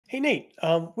Hey Nate,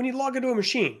 when you log into a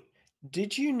machine,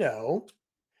 did you know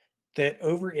that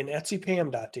over in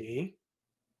etcpam.de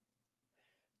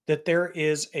that there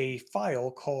is a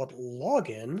file called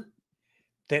login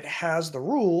that has the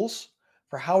rules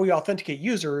for how we authenticate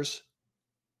users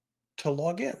to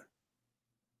log in?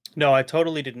 No, I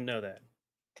totally didn't know that.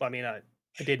 Well, I mean, I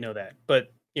did know that,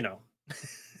 but,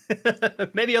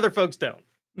 maybe other folks don't.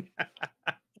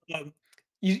 Um,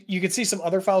 you can see some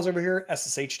other files over here,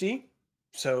 SSHD.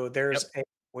 So Yep. there's a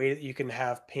way that you can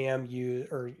have PAM use,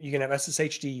 or you can have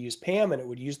SSHD use PAM, and it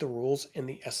would use the rules in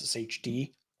the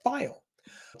SSHD file.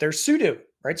 There's sudo,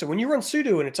 right? So when you run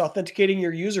sudo and it's authenticating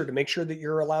your user to make sure that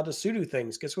you're allowed to sudo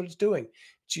things, guess what it's doing?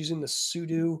 It's using the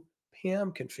sudo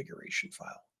PAM configuration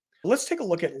file. Let's take a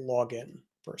look at login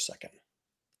for a second.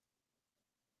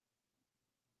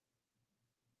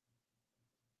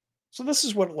 So this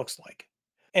is what it looks like.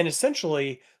 And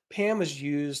essentially, PAM is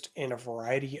used in a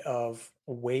variety of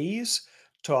ways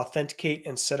to authenticate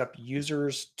and set up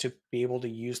users to be able to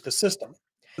use the system.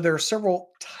 There are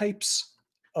several types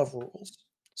of rules.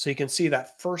 So you can see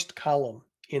that first column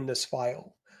in this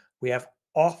file. We have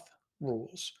auth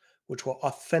rules, which will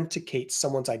authenticate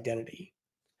someone's identity.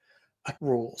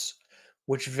 Rules,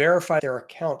 which verify their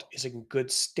account is in good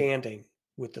standing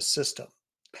with the system.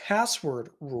 Password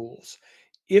rules.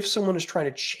 If someone is trying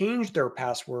to change their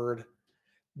password,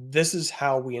 this is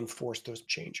how we enforce those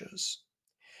changes.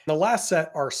 The last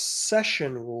set are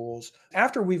session rules.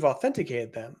 After we've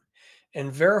authenticated them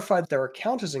and verified their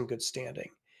account is in good standing,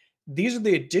 these are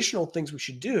the additional things we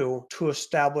should do to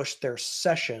establish their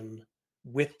session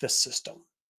with the system.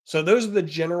 So those are the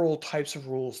general types of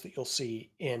rules that you'll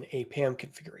see in a PAM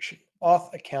configuration: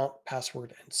 auth, account,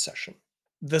 password, and session.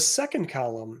 The second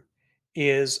column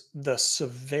is the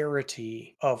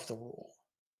severity of the rule.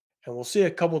 And we'll see a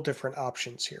couple different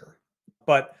options here.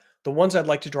 But the ones I'd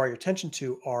like to draw your attention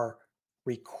to are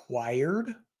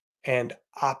required and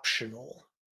optional.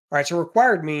 All right, so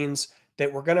required means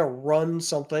that we're going to run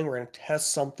something, we're going to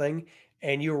test something,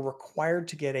 and you're required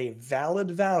to get a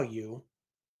valid value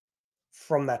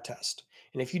from that test.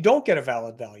 And if you don't get a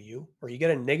valid value or you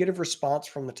get a negative response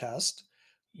from the test,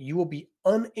 you will be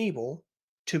unable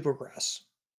to progress.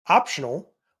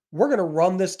 Optional, we're going to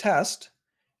run this test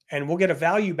and we'll get a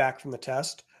value back from the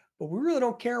test, but we really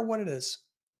don't care what it is.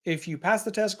 If you pass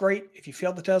the test, great. If you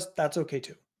failed the test, that's okay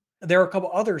too. There are a couple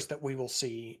others that we will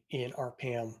see in our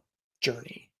PAM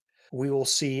journey. We will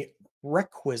see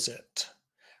requisite.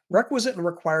 Requisite and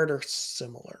required are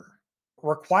similar.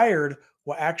 Required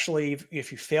will actually,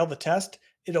 if you fail the test,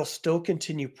 it'll still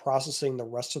continue processing the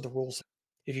rest of the rules.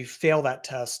 If you fail that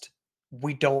test,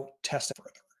 we don't test it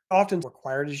further. Often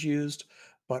required is used,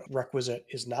 but requisite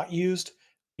is not used.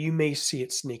 You may see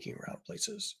it sneaking around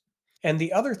places. And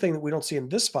the other thing that we don't see in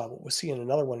this file, but we'll see in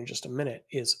another one in just a minute,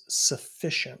 is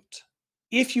sufficient.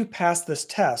 If you pass this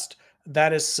test,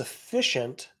 that is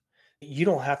sufficient. You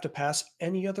don't have to pass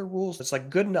any other rules. It's like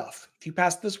good enough. If you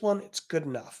pass this one, it's good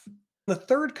enough. The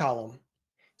third column,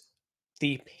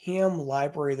 the PAM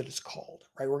library that is called,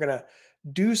 right? We're going to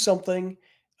do something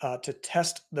to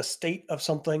test the state of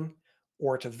something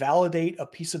or to validate a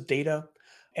piece of data.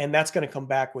 And that's going to come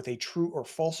back with a true or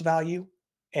false value.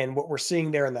 And what we're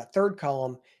seeing there in that third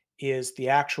column is the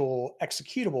actual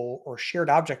executable or shared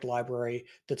object library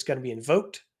that's going to be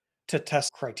invoked to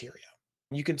test criteria.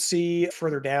 You can see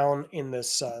further down in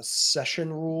this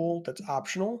session rule that's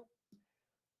optional.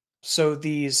 So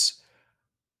these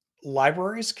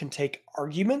libraries can take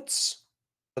arguments.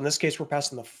 In this case, we're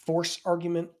passing the force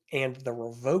argument and the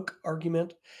revoke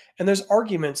argument. And those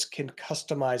arguments can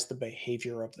customize the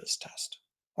behavior of this test.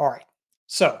 All right.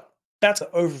 So that's an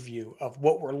overview of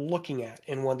what we're looking at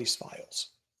in one of these files.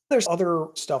 There's other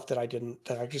stuff that I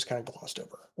just kind of glossed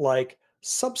over, like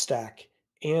Substack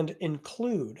and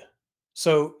include.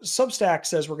 So Substack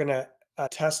says we're going to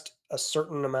test a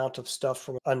certain amount of stuff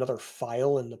from another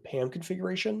file in the PAM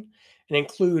configuration, and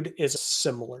include is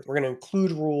similar. We're going to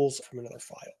include rules from another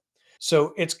file.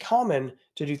 So it's common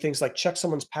to do things like check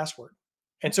someone's password.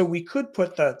 And so we could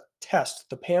put the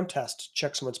PAM test,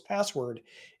 check someone's password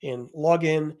in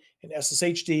login and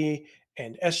SSHD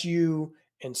and SU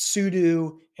and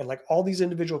sudo and like all these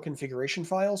individual configuration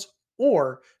files.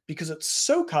 Or because it's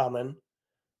so common,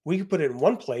 we could put it in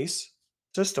one place,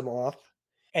 system auth,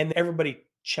 and everybody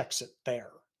checks it there.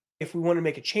 If we want to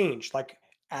make a change, like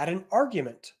add an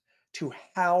argument to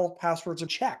how passwords are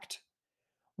checked,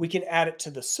 we can add it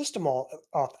to the system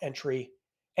auth entry.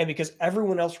 And because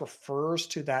everyone else refers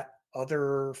to that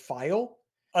other file,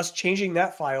 us changing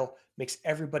that file makes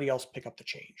everybody else pick up the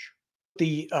change.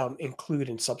 The include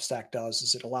in Substack does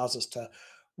is it allows us to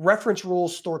reference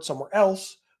rules stored somewhere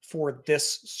else, for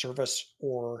this service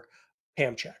or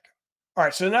PAM check. All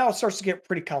right, so now it starts to get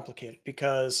pretty complicated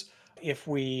because if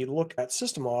we look at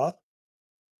system auth,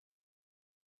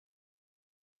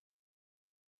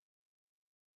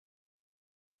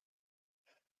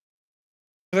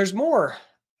 there's more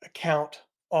account,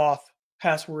 auth,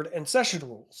 password, and session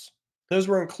rules. Those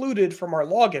were included from our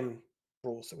login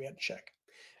rules that we had to check.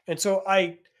 And so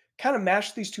I kind of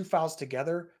mashed these two files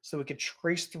together so we could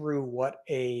trace through what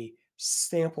a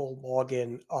sample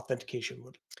login authentication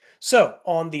would. So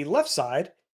on the left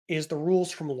side is the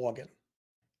rules from login.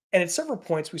 And at several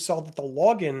points, we saw that the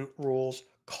login rules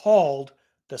called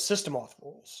the system auth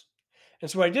rules. And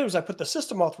so what I did was I put the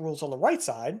system auth rules on the right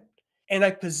side and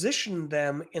I positioned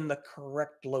them in the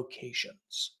correct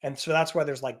locations. And so that's why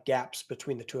there's like gaps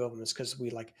between the two of them, is because we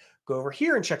like go over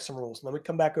here and check some rules, and then we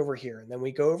come back over here, and then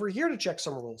we go over here to check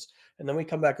some rules, and then we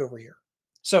come back over here.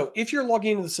 So if you're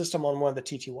logging into the system on one of the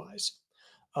TTYs,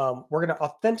 we're going to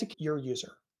authenticate your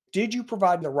user. Did you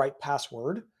provide the right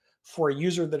password for a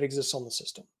user that exists on the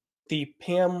system? The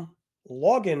PAM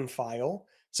login file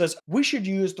says we should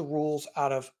use the rules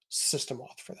out of system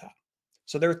auth for that.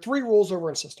 So there are three rules over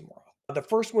in system auth. The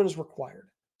first one is required.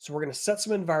 So we're going to set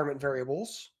some environment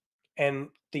variables, and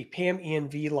the PAM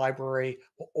env library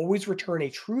will always return a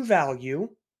true value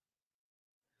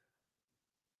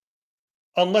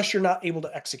unless you're not able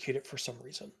to execute it for some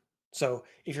reason. So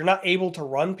if you're not able to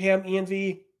run PAM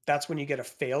env, that's when you get a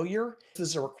failure. This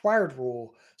is a required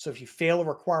rule. So if you fail a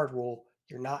required rule,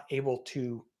 you're not able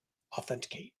to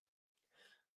authenticate.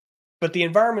 But the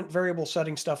environment variable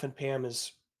setting stuff in PAM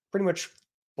is pretty much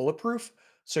bulletproof.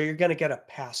 So you're going to get a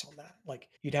pass on that. Like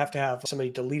you'd have to have somebody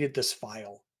deleted this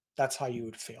file. That's how you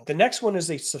would fail. The next one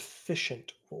is a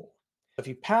sufficient rule. If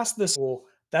you pass this rule,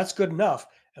 that's good enough,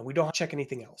 and we don't have to check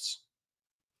anything else.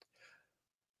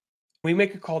 We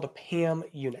make a call to PAM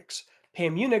Unix.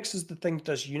 PAM Unix is the thing that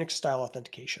does Unix style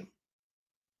authentication.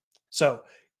 So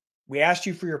we asked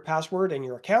you for your password and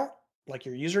your account, like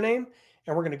your username,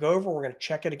 and we're going to go over, we're going to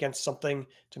check it against something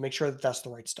to make sure that that's the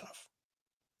right stuff.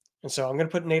 And so I'm going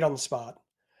to put Nate on the spot.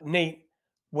 Nate,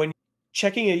 when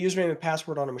checking a username and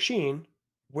password on a machine,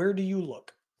 where do you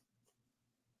look?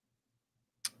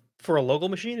 For a local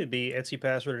machine, it'd be Etsy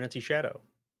password and Etsy shadow.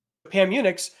 PAM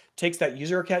Unix takes that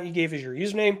user account you gave as your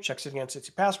username, checks it against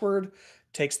Etsy password,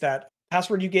 takes that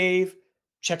password you gave,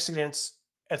 checks it against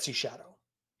Etsy shadow.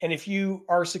 And if you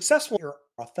are successful, you're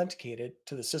authenticated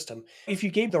to the system. If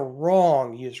you gave the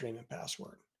wrong username and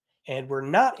password, and we're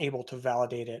not able to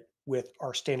validate it with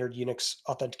our standard Unix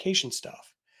authentication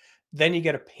stuff, then you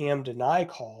get a PAM deny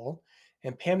call,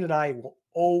 and PAM deny will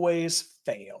always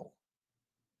fail.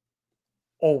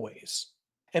 Always.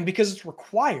 And because it's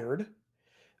required,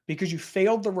 because you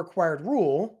failed the required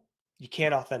rule, you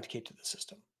can't authenticate to the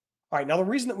system. All right, now the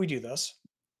reason that we do this,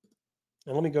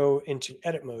 and let me go into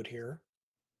edit mode here,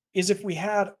 is if we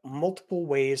had multiple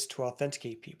ways to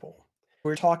authenticate people.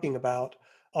 We're talking about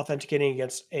authenticating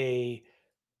against a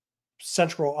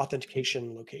central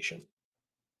authentication location.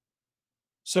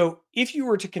 So if you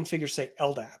were to configure, say,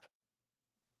 LDAP,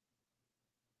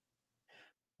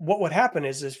 what would happen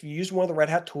is if you use one of the Red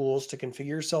Hat tools to configure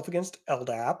yourself against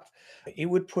LDAP, it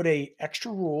would put a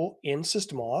extra rule in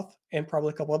SystemAuth and probably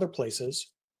a couple other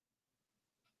places.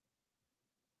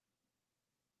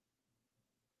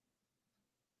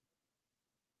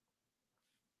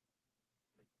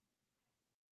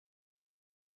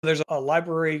 There's a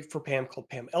library for PAM called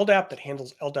PAM LDAP that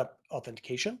handles LDAP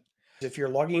authentication. If you're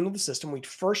logging into the system, we'd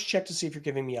first check to see if you're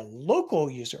giving me a local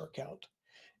user account.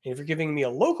 And if you're giving me a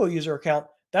local user account,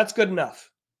 that's good enough.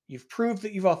 You've proved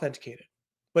that you've authenticated.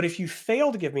 But if you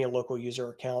fail to give me a local user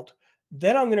account,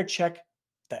 then I'm going to check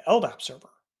the LDAP server.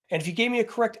 And if you gave me a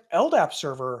correct LDAP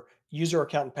server user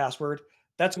account and password,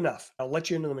 that's enough. I'll let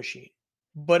you into the machine.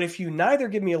 But if you neither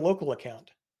give me a local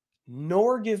account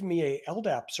nor give me a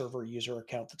LDAP server user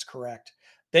account that's correct,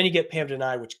 then you get PAM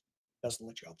deny, which doesn't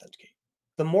let you authenticate.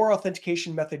 The more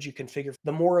authentication methods you configure,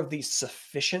 the more of these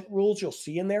sufficient rules you'll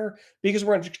see in there, because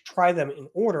we're going to try them in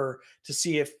order to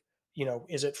see if,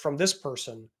 is it from this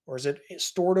person or is it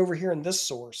stored over here in this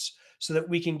source, so that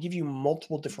we can give you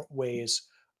multiple different ways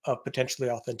of potentially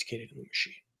authenticating the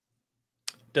machine.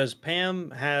 Does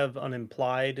PAM have an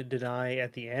implied deny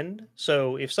at the end?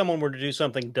 So if someone were to do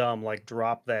something dumb like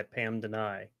drop that PAM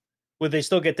deny, would they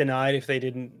still get denied if they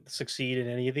didn't succeed in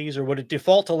any of these, or would it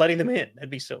default to letting them in? That'd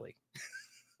be silly.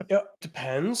 It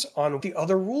depends on the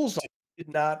other rules. Did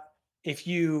not, if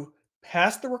you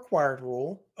pass the required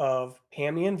rule of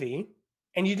PAM env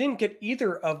and you didn't get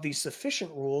either of the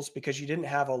sufficient rules because you didn't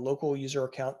have a local user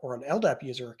account or an LDAP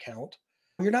user account,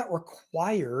 you're not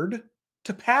required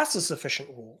to pass a sufficient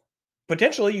rule.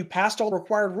 Potentially, you passed all the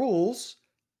required rules,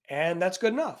 and that's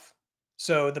good enough.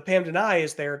 So the PAM deny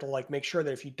is there to like make sure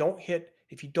that if you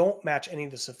don't match any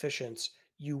of the sufficients,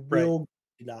 you Right. will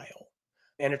denial.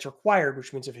 And it's required,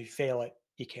 which means if you fail it,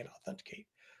 you can't authenticate.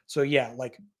 So yeah,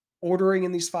 like ordering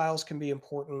in these files can be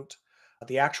important.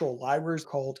 The actual libraries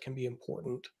called can be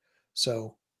important.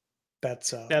 So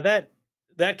that's Now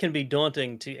that can be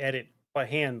daunting to edit by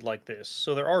hand like this.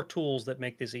 So there are tools that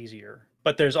make this easier.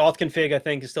 But there's auth config I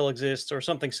think still exists or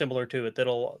something similar to it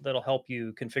that'll help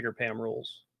you configure PAM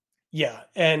rules. yeah.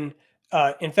 And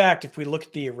in fact, if we look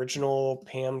at the original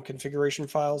PAM configuration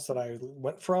files that I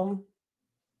went from,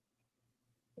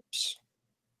 oops,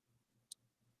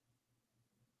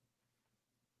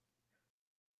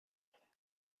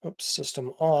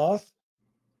 system auth.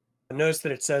 Notice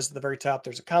that it says at the very top,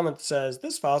 there's a comment that says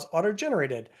this file is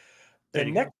auto-generated. There The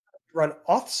you next go. time you run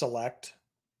auth select,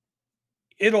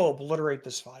 it'll obliterate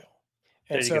this file.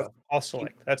 There And you so go. Auth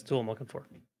select. That's the tool I'm looking for.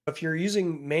 if you're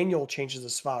using manual changes to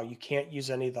this file, you can't use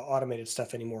any of the automated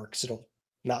stuff anymore because it'll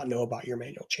not know about your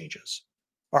manual changes.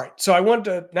 All right. So I wanted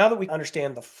to, now that we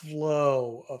understand the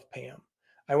flow of PAM,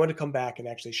 I want to come back and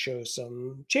actually show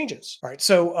some changes. All right.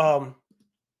 So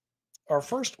our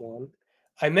first one,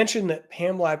 I mentioned that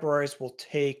PAM libraries will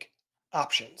take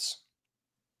options.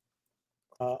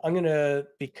 I'm going to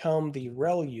become the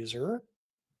RHEL user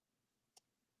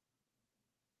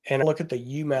and look at the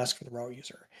UMask for the RHEL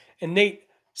user. And Nate,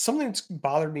 something that's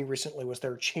bothered me recently was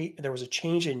there was a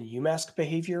change in UMask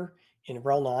behavior in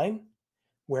RHEL 9,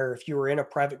 where if you were in a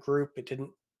private group,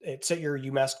 it set your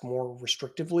UMask more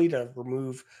restrictively to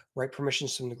remove write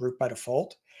permissions from the group by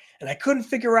default. And I couldn't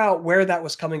figure out where that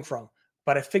was coming from,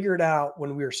 but I figured out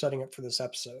when we were setting up for this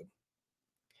episode.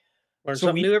 Learn So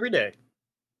something new every day.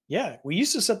 yeah, we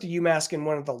used to set the UMask in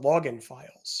one of the login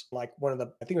files, like one of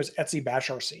the, I think it was etc bash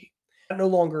rc. That no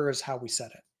longer is how we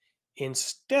set it.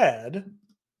 Instead,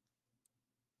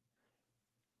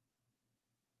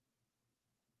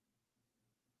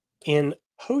 in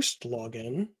post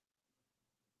login,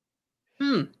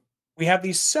 Hmm. we have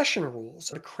these session rules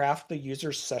to craft the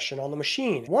user's session on the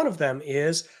machine. One of them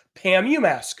is PAM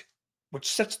UMask, which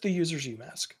sets the user's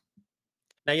UMask.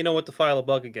 Now you know what to file a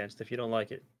bug against if you don't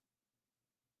like it.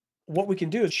 What we can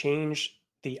do is change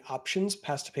the options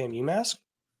passed to PAM UMask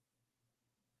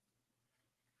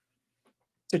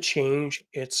to change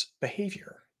its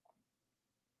behavior.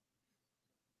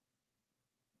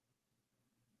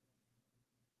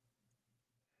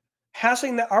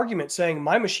 Passing the argument saying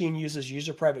my machine uses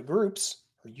user private groups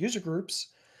or user groups,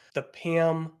 the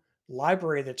PAM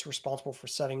library that's responsible for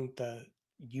setting the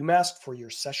UMask for your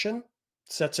session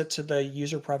sets it to the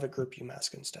user private group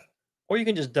UMask instead. Or you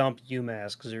can just dump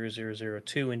umask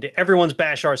 0002 into everyone's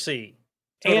bash RC.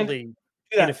 And Totally do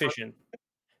that for inefficient.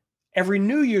 every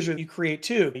new user you create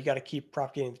too. You got to keep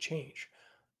propagating the change.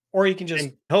 Or you can just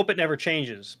And hope it never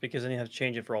changes because then you have to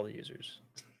change it for all the users.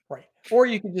 right. Or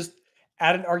you can just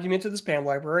add an argument to the spam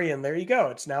library, and there you go.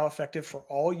 It's now effective for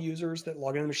all users that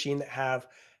log into the machine that have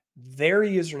their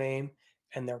username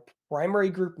and their primary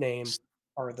group name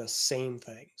are the same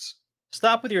things.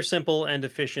 Stop with your simple and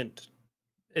efficient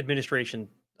administration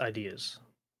ideas.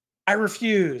 I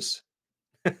refuse.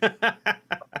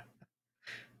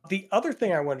 The other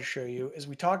thing I wanted to show you is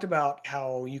we talked about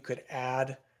how you could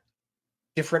add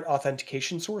different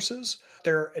authentication sources.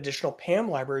 There are additional PAM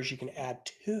libraries you can add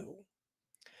too.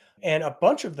 And a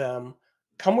bunch of them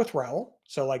come with RHEL.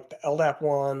 So like the LDAP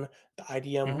one, the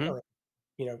IDM Hmm. or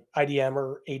IDM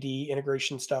or AD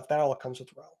integration stuff, that all comes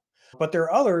with RHEL. But there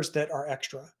are others that are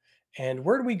extra. And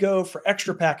where do we go for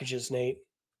extra packages, Nate?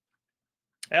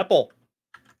 Apple,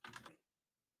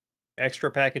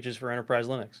 extra packages for enterprise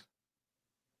Linux.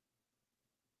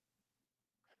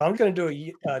 I'm going to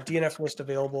do a DNF list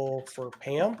available for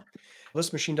PAM.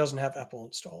 This machine doesn't have Apple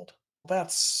installed.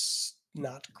 That's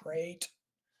not great.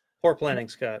 Poor planning,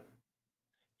 Scott.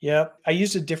 Yep. I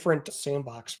used a different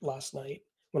sandbox last night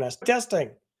when I was testing.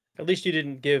 At least you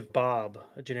didn't give Bob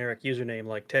a generic username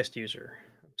like test user.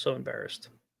 I'm so embarrassed.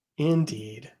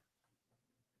 Indeed.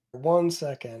 1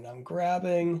 second. I'm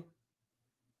grabbing.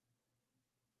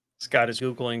 Scott is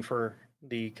Googling for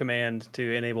the command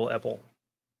to enable Apple.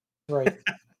 Right.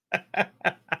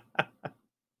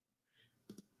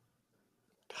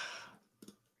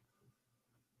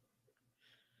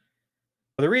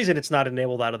 The reason it's not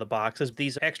enabled out of the box is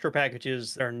these extra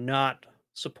packages are not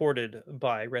supported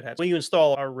by Red Hat. When you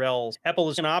install our RHEL, Apple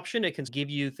is an option. It can give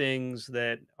you things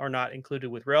that are not included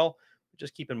with RHEL.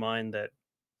 Just keep in mind that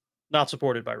not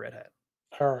supported by Red Hat.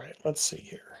 All right. Let's see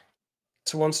here.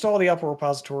 So we'll install the Apple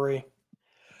repository.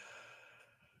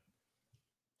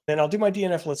 Then I'll do my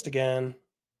DNF list again.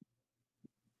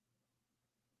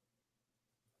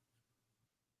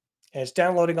 And it's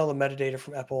downloading all the metadata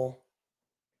from Apple.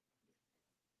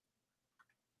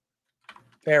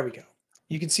 There we go.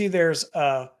 You can see there's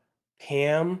a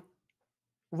PAM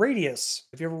radius.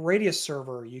 If you have a radius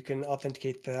server, you can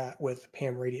authenticate that with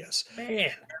PAM radius. Man,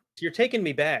 you're taking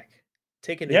me back.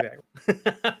 Taking me Yeah,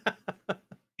 back.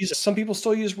 some people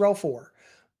still use RHEL 4,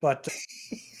 but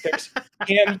there's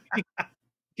PAM. You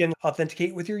can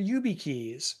authenticate with your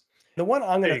YubiKeys. The one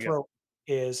I'm There going to you go. throw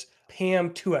is PAM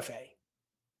 2FA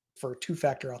for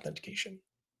two-factor authentication.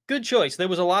 Good choice. There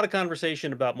was a lot of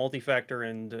conversation about multi-factor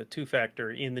and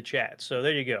two-factor in the chat. So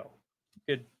there you go.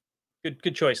 Good,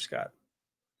 good choice, Scott.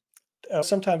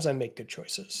 Sometimes I make good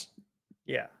choices.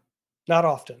 Yeah. Not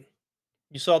often.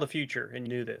 You saw the future and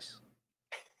you knew this.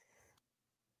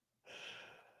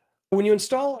 When you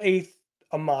install a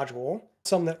module,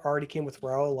 some that already came with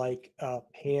RHEL, like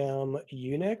PAM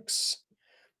Unix,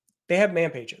 they have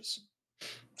man pages.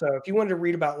 So if you wanted to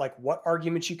read about like what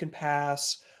arguments you can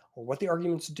pass or what the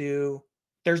arguments do,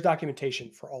 there's documentation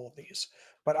for all of these.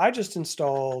 But I just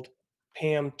installed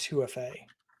PAM 2FA.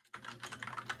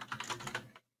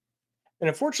 And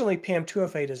unfortunately, PAM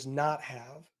 2FA does not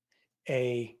have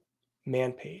a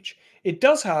man page. It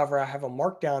does, however, have a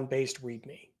markdown based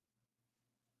README.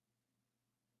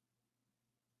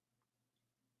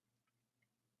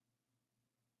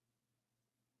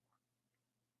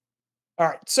 All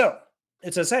right, so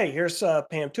it says, hey, here's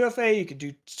PAM 2FA. You can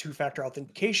do two-factor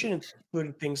authentication,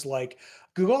 including things like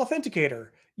Google Authenticator,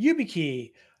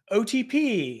 YubiKey,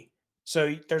 OTP.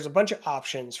 So there's a bunch of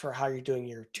options for how you're doing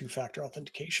your two-factor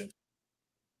authentication.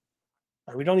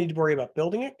 All right, we don't need to worry about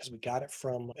building it because we got it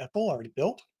from Apple already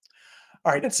built.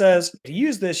 All right, it says to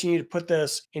use this, you need to put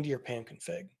this into your PAM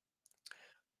config.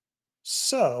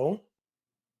 So,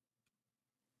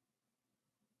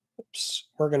 oops,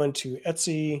 we're going to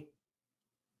Etsy,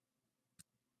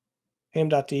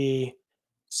 pam.d,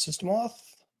 system auth.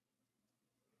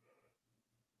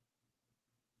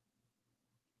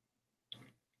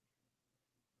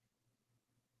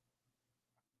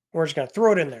 We're just going to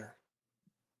throw it in there.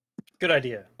 Good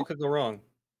idea. What could go wrong?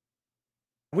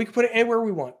 We can put it anywhere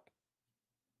we want.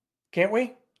 Can't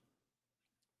we?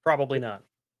 Probably not.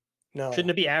 No.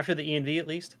 Shouldn't it be after the ENV at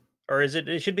least? Or is it?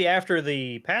 It should be after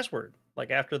the password, like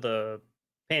after the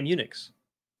PAM Unix.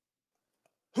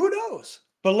 Who knows?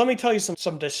 But let me tell you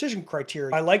some decision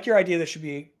criteria. I like your idea that should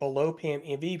be below PAM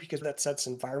ENV because that sets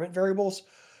environment variables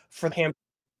for PAM.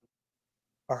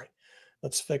 All right,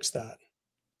 let's fix that.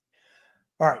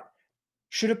 All right,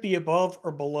 should it be above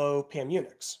or below PAM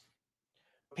Unix?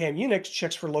 PAM Unix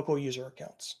checks for local user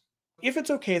accounts. If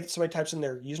it's okay that somebody types in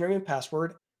their username and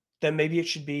password, then maybe it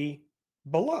should be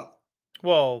below.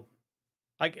 Well,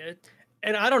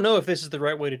 and I don't know if this is the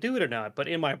right way to do it or not, but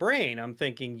in my brain, I'm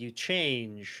thinking you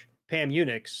change PAM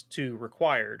Unix to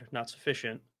required, not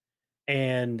sufficient,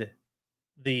 and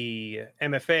the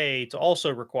MFA to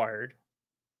also required,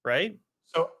 right?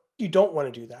 So you don't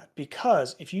want to do that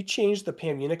because if you change the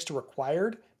PAM Unix to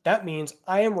required, that means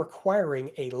I am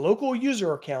requiring a local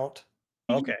user account.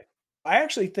 Okay. I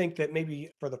actually think that maybe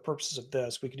for the purposes of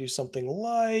this, we could do something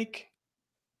like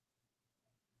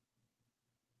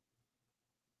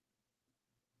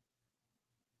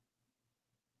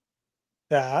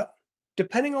that.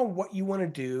 Depending on what you want to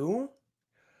do,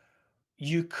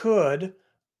 you could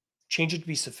change it to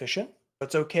be sufficient.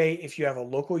 It's okay if you have a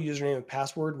local username and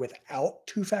password without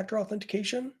two-factor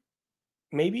authentication.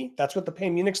 Maybe that's what the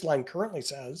PAM Unix line currently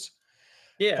says.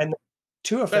 Yeah, And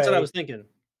that's what I 2FA, was thinking.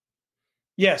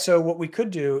 yeah. So what we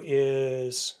could do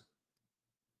is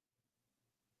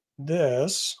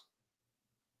this.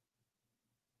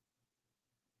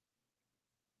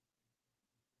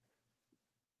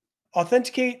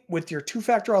 Authenticate with your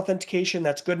two-factor authentication,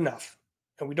 that's good enough.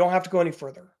 And we don't have to go any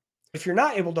further. If you're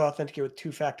not able to authenticate with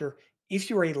two-factor, if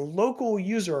you're a local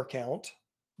user account,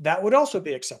 that would also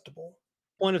be acceptable.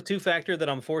 Point of two factor that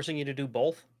I'm forcing you to do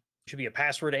both. It should be a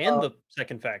password and Uh, the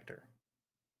second factor.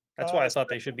 That's why I thought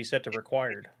they so should be set to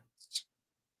required.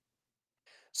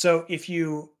 so if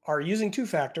you are using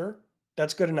two-factor,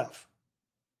 that's good enough.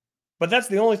 But that's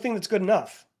the only thing that's good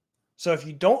enough. So if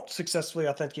you don't successfully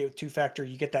authenticate with two-factor,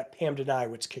 you get that PAM deny,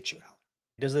 which kicks you out.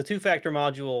 Does the two factor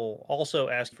module also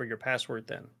ask for your password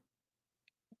then?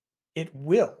 It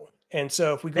will. And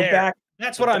so if we go There. back,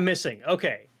 That's what it I'm missing.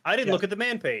 Okay. I didn't yes, look at the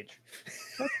man page.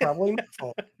 that's probably my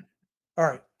fault. All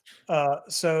right.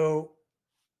 So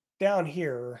down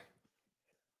here,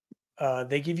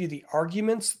 they give you the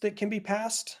arguments that can be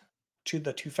passed to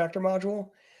the two-factor module.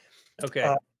 Uh,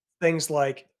 Okay. things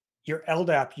like your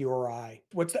LDAP URI.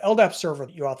 What's the LDAP server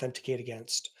that you authenticate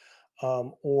against?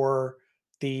 Or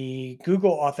the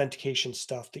Google authentication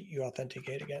stuff that you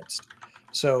authenticate against.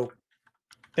 So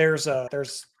there's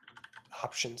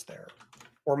options there.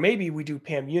 Or maybe we do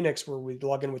PAM Unix where we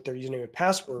log in with their username and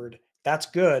password. That's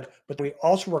good, but we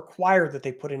also require that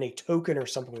they put in a token or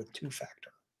something with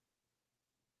two-factor.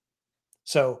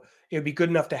 So it would be good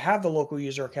enough to have the local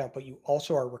user account, but you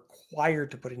also are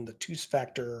required to put in the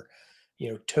two-factor,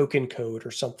 token code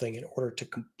or something in order to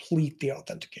complete the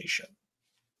authentication.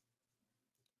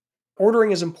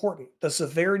 Ordering is important. The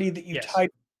severity that you Yes.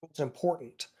 type is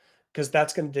important because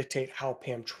that's going to dictate how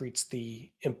PAM treats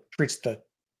the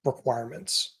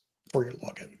requirements for your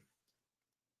login.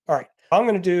 All right, I'm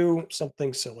going to do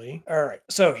something silly. All right,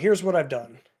 so here's what I've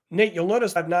done. Nate, you'll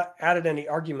notice I've not added any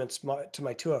arguments to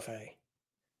my 2FA.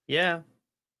 Yeah.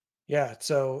 Yeah,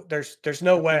 so there's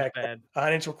no That way seems I can, bad.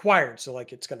 and it's required, so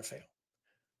like it's going to fail.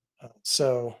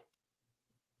 So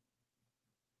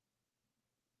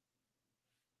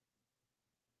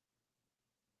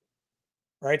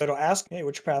right, so it'll ask, hey,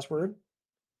 what's your password?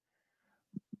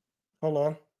 Hold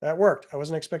on, that worked. I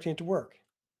wasn't expecting it to work.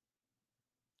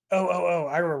 Oh,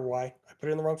 I remember why. I put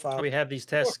it in the wrong That's why file. we have these Oh,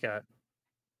 tests, Scott.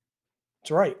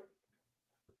 that's right.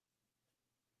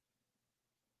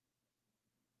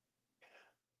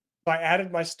 So I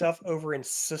added my stuff over in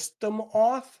system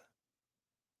auth,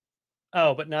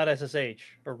 Oh, but not SSH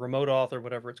or remote auth or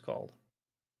whatever it's called.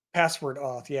 password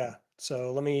auth. Yeah.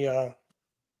 So let me so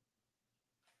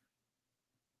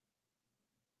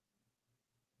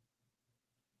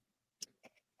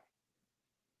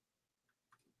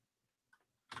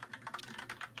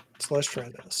let's try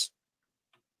this.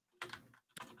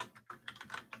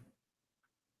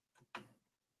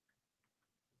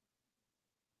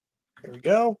 There we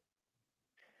go.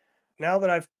 Now that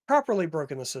I've properly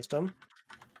broken the system,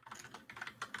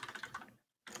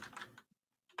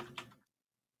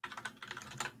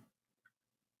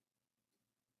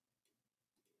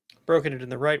 Broken it in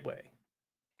the right way.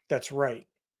 that's right.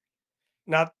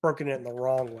 Not broken it in the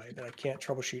wrong way that I can't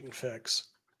troubleshoot and fix.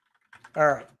 All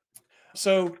right.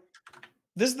 So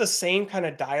this is the same kind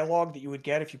of dialogue that you would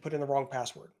get if you put in the wrong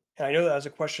password. And I know that was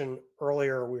a question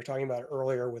earlier. We were talking about it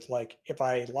earlier with like, if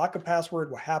I lock a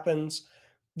password, what happens?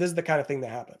 This is the kind of thing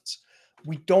that happens.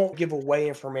 We don't give away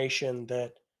information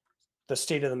that the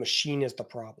state of the machine is the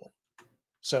problem.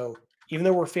 So even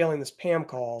though we're failing this PAM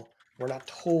call, we're not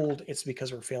told it's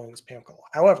because we're failing this PAM call.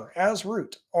 However, as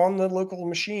root on the local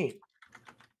machine,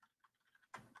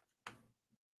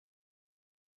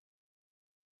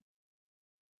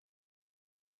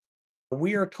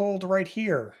 we are told right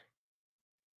here,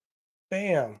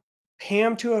 bam,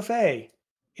 PAM 2FA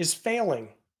is failing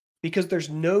because there's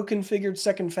no configured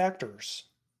second factors.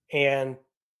 And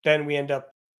then we end up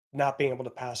not being able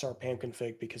to pass our PAM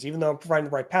config because even though I'm providing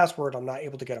the right password, I'm not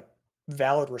able to get a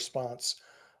valid response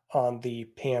on the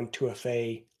PAM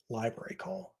 2FA library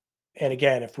call. And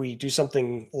again, if we do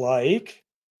something like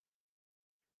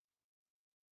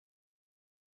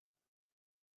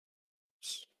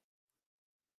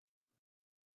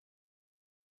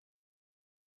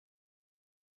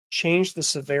change the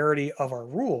severity of our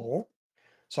rule,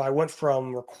 so I went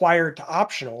from required to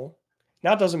optional.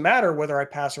 Now it doesn't matter whether I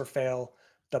pass or fail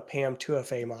the PAM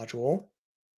 2FA module,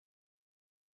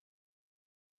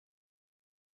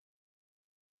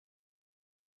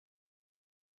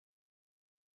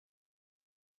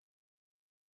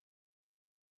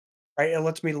 right? It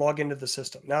lets me log into the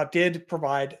system. Now it did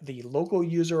provide the local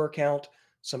user account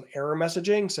some error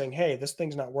messaging saying, hey, this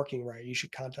thing's not working right. You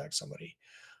should contact somebody.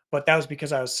 But that was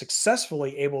because I was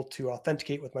successfully able to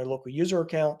authenticate with my local user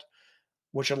account,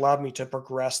 which allowed me to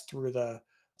progress through the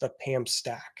PAM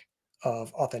stack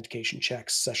of authentication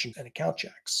checks, sessions, and account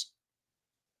checks.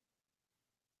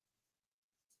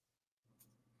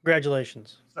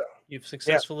 Congratulations. So, You've yeah.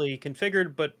 successfully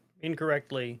configured but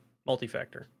incorrectly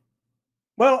multi-factor.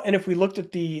 Well, and if we looked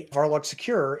at the varlog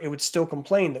secure, it would still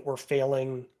complain that we're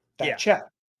failing that Yeah, check,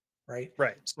 right?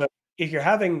 right. So if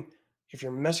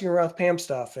you're messing around with PAM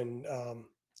stuff, and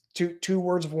two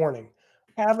words of warning: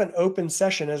 have an open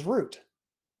session as root,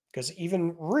 because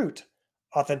even root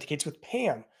authenticates with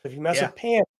PAM. If you mess Yeah. with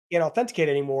PAM, you can't authenticate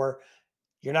anymore.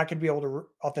 You're not going to be able to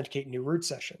authenticate new root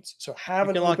sessions. So You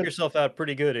can lock yourself out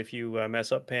pretty good if you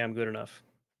mess up PAM good enough.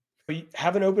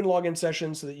 have an open login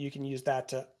session so that you can use that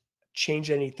to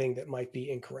change anything that might be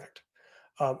incorrect.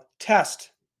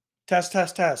 Test,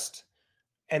 test,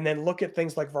 and then look at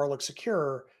things like varlog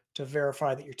secure to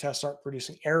verify that your tests aren't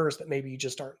producing errors that maybe you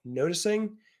just aren't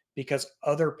noticing because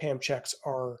other PAM checks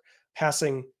are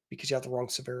passing because you have the wrong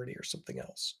severity or something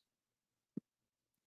else.